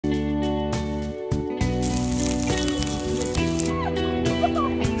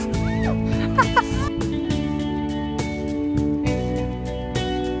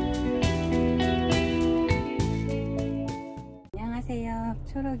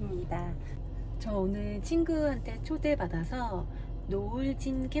편입니다. 저 오늘 친구한테 초대받아서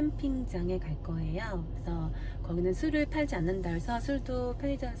노을진 캠핑장에 갈 거예요. 그래서 거기는 술을 팔지 않는다 해서 술도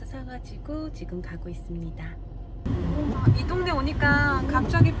편의점에서 사가지고 지금 가고 있습니다. 이 동네 오니까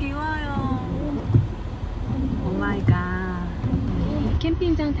갑자기 비 와요. 오마이갓.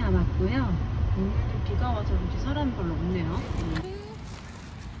 캠핑장 다 왔고요. 오늘도 비가 와서 그런지 사람이 별로 없네요.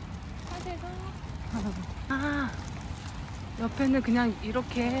 아, 옆에는 그냥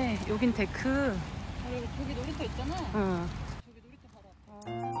이렇게, 여긴 데크. 저기 놀이터 있잖아. 저기 놀이터 봐라.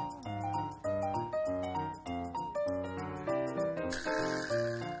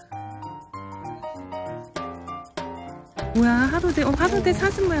 뭐야, 하루대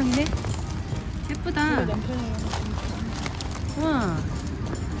사슴 모양이네. 예쁘다. 우와,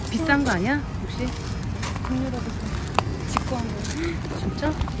 비싼 거 아니야? 혹시? 국내라도 직구한 거.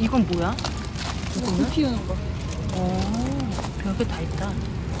 진짜? 이건 뭐야? 이거 키우는 거. 오, 별게 다 있다.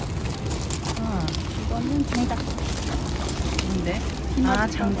 아, 이거는 장작. 뭔데? 아,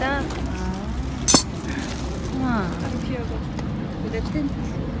 장작? 우와. 키워가지고. 내 텐트.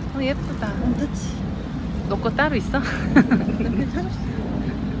 예쁘다. 언더치. 너 거 따로 있어? 텐트 사줬어.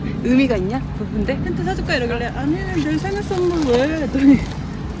 의미가 있냐? 근데? 텐트 사줄까 이러길래 아니 내 생일 선물 왜? 했더니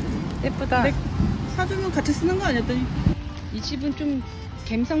예쁘다. 사주면 같이 쓰는 거 아니었더니 이 집은 좀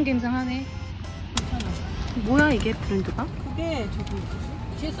갬성갬성하네. 괜찮아. 뭐야 이게 브랜드가? 그게 저기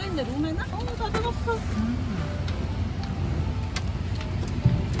뒤에 써있는데 룸에나? 다 들었어.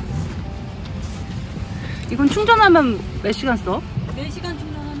 이건 충전하면 몇 시간 써? 4시간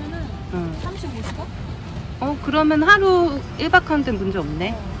충전하면은 35시간? 그러면 하루 1박 하는데 문제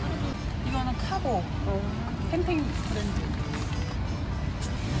없네. 이거는 카고 캠핑 브랜드.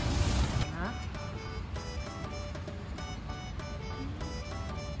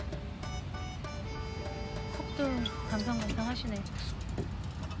 컵들 감상감상 하시네.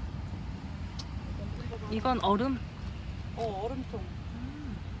 이건 얼음? 얼음통.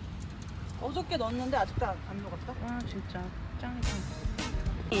 어저께 넣었는데 아직도 안 녹았다. 아 진짜 짱이다.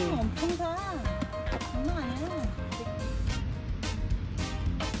 엄청 사. 장난 아니야.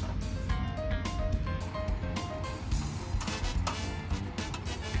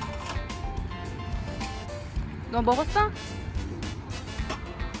 너 먹었어?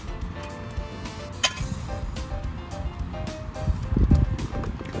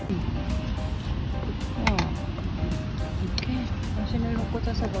 이렇게 마시멜로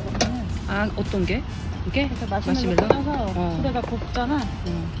꽂아서 먹으면. 아 어떤 게? 이게? 그래서 마시멜로 꽂아서 불에다 굽잖아.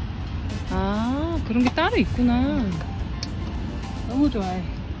 아 그런 게 따로 있구나. 너무 좋아해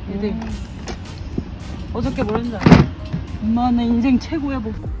애들. 어저께 뭐랬는지 알아? 엄마 내 인생 최고야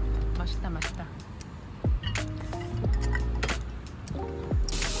뭐. 맛있다 맛있다.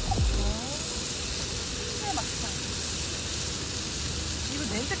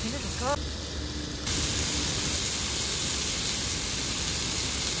 이거 냄새 되게 좋다.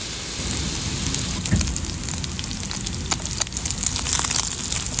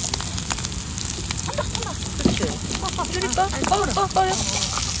 그러니까? 꺼려.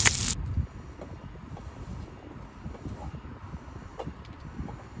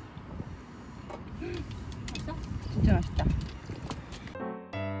 진짜 맛있다.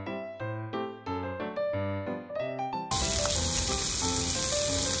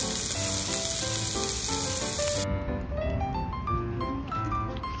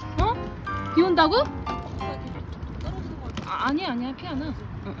 비 온다고? 아니야 피 안 와.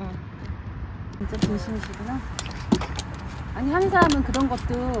 진짜 진심이시구나. 아니 한 사람은 그런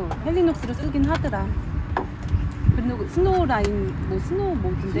것도 헬리녹스를 쓰긴 하더라. 그리고 스노우라인 스노우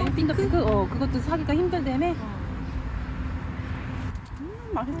뭐던데? 핑크? 그것도 사기가 힘들다며?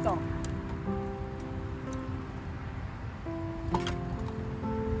 맛있다.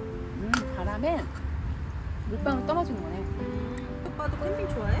 바람에 물방울 떨어지는 거네. 오빠도 캠핑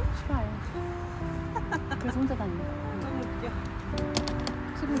좋아해? 싫어요. 그래서 혼자 다니는 거야. 너무 웃겨.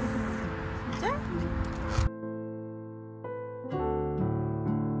 진짜?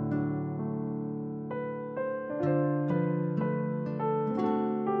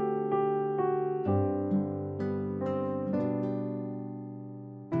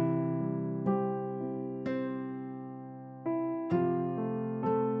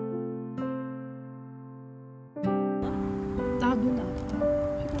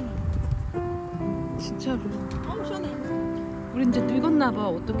 진짜로. 시원해. 우리 이제 늙었나봐.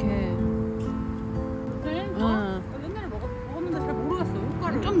 어떡해. 그래? 옛날에 먹었는데 잘 모르겠어.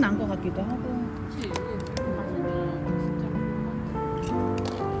 효과를. 좀 난 것 같기도 하고. 그치.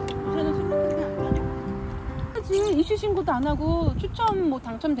 요새는 술 먹는 게 아니야? 그치. 이슈 신고도 안 하고 추첨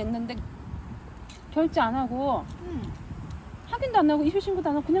당첨됐는데 결제 안 하고 확인도 안 하고 이슈 신고도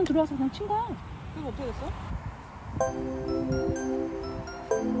안 하고 그냥 들어와서 그냥 친 거야. 그럼 어떻게 됐어?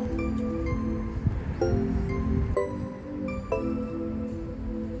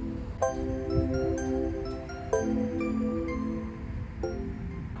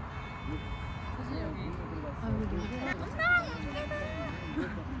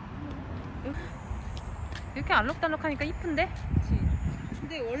 이렇게 알록달록하니까 이쁜데? 그치.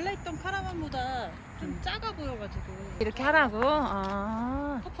 근데 원래 있던 카라반보다 좀 작아 보여가지고 이렇게 하라고?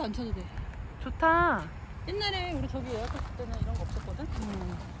 아, 타프 안 쳐도 돼. 좋다. 옛날에 우리 저기 예약했을 때는 이런 거 없었거든?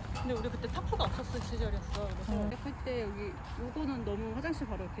 근데 우리 그때 타프가 없었을 시절이었어. 그래서 예약할 때 여기 요거는 너무 화장실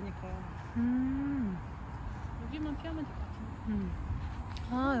바로 옆이니까 여기만 피하면 될 것 같은데.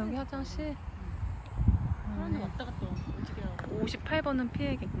 아, 여기 화장실? 사람들 왔다 갔다 어떻게 하고. 58번은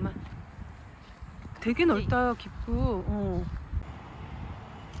피해야겠구만. 되게 넓다, 깊고.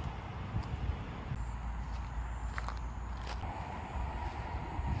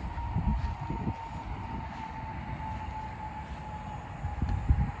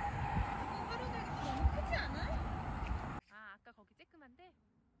 아, 아까 거기 쬐끔한데?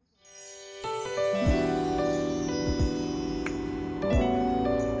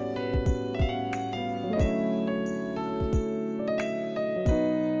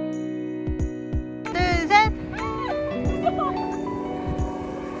 둘, 셋!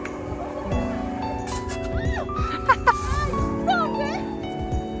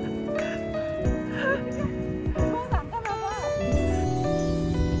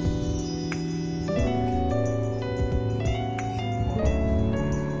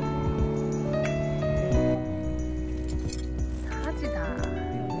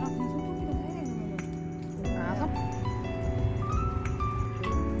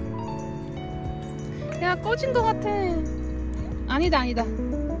 야, 꺼진 것 같아. 아니다, 아니다.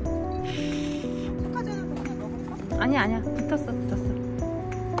 아니야, 아니야. 붙었어, 붙었어.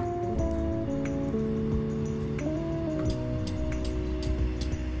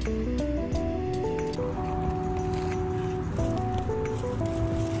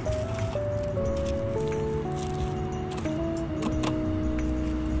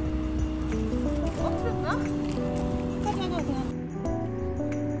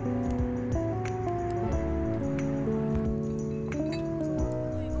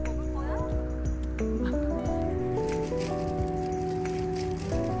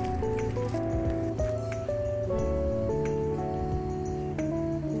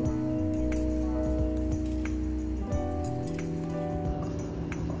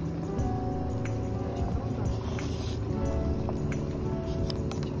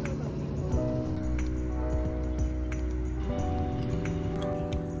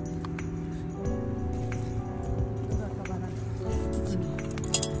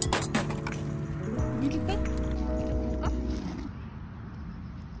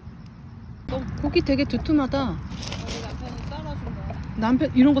 고기 되게 두툼하다. 우리 남편이 썰어준 거야.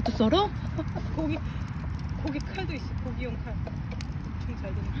 남편 이런 것도 썰어? 고기 칼도 있어. 고기용 칼. 엄청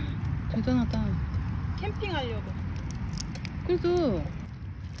잘 되네. 대단하다. 캠핑하려고. 그래도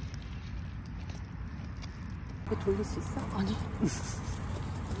이거 돌릴 수 있어? 아니.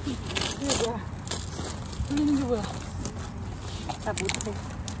 이게 뭐야? 돌리는 게 뭐야? 나 못해.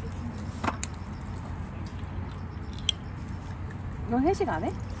 넌 회식 안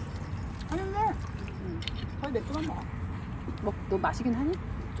해? 하는데 거의 맥주만 먹어. 너 마시긴 하니?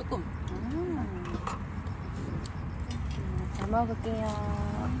 조금. 잘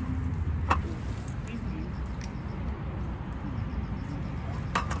먹을게요.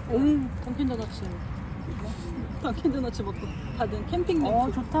 던킨도너츠. 던킨도너츠 먹고 받은 캠핑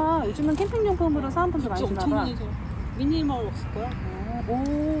용품. 좋다. 요즘은 캠핑용품으로 사은품도 많이 주나 봐. 미니멀 웍스 거야.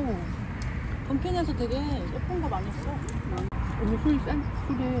 오. 던킨에서 되게 예쁜 거 많이 써. 오늘 술이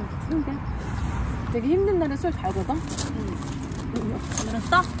쓴데? 되게 힘든 날에 술 잘 거든? 오늘은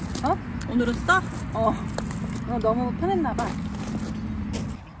싸? 어? 오늘은 싸? 너무 편했나봐.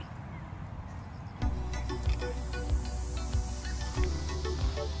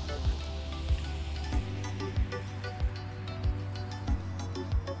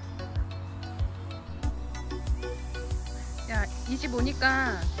 야, 이 집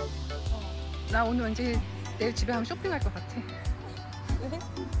오니까 나 오늘 왠지 내일 집에 가면 쇼핑할 것 같아. 왜?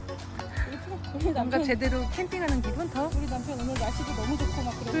 우리 뭔가 남편, 제대로 캠핑하는 기분 더? 우리 남편 오늘 날씨도 너무 좋고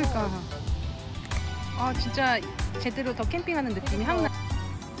막 그래서. 그러니까. 아, 진짜 제대로 더 캠핑하는 느낌이 확 나.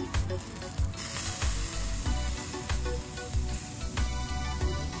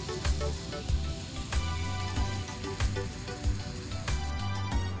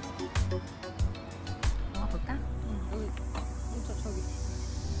 볼까? 저기.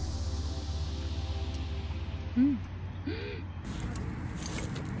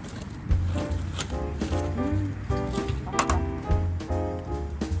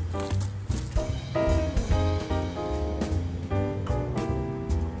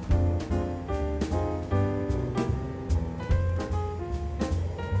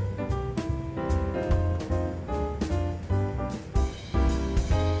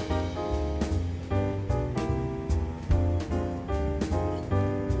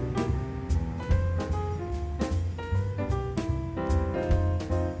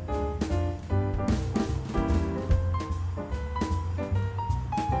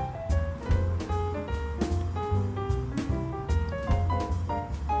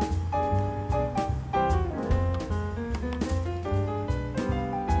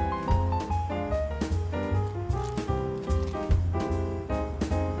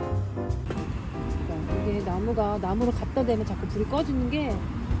 나무를 갖다 대면 자꾸 불이 꺼지는 게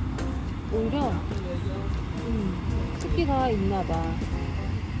오히려 습기가 있나봐.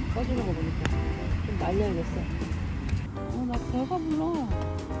 꺼지는 거 보니까 좀 날려야겠어. 나 배가 불러.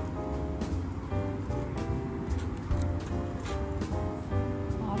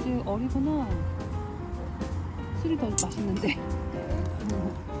 아직 어리구나. 술이 더 맛있는데.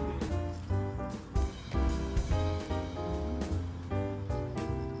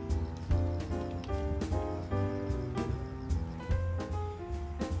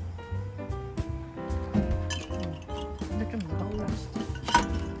 근데 좀 무겁다.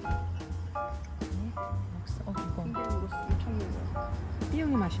 이거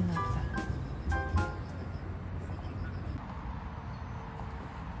B형이 맛있나 보다.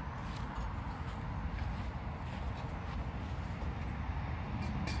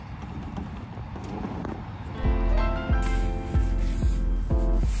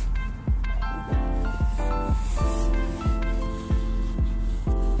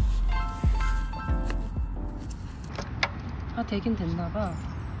 되긴 됐나봐.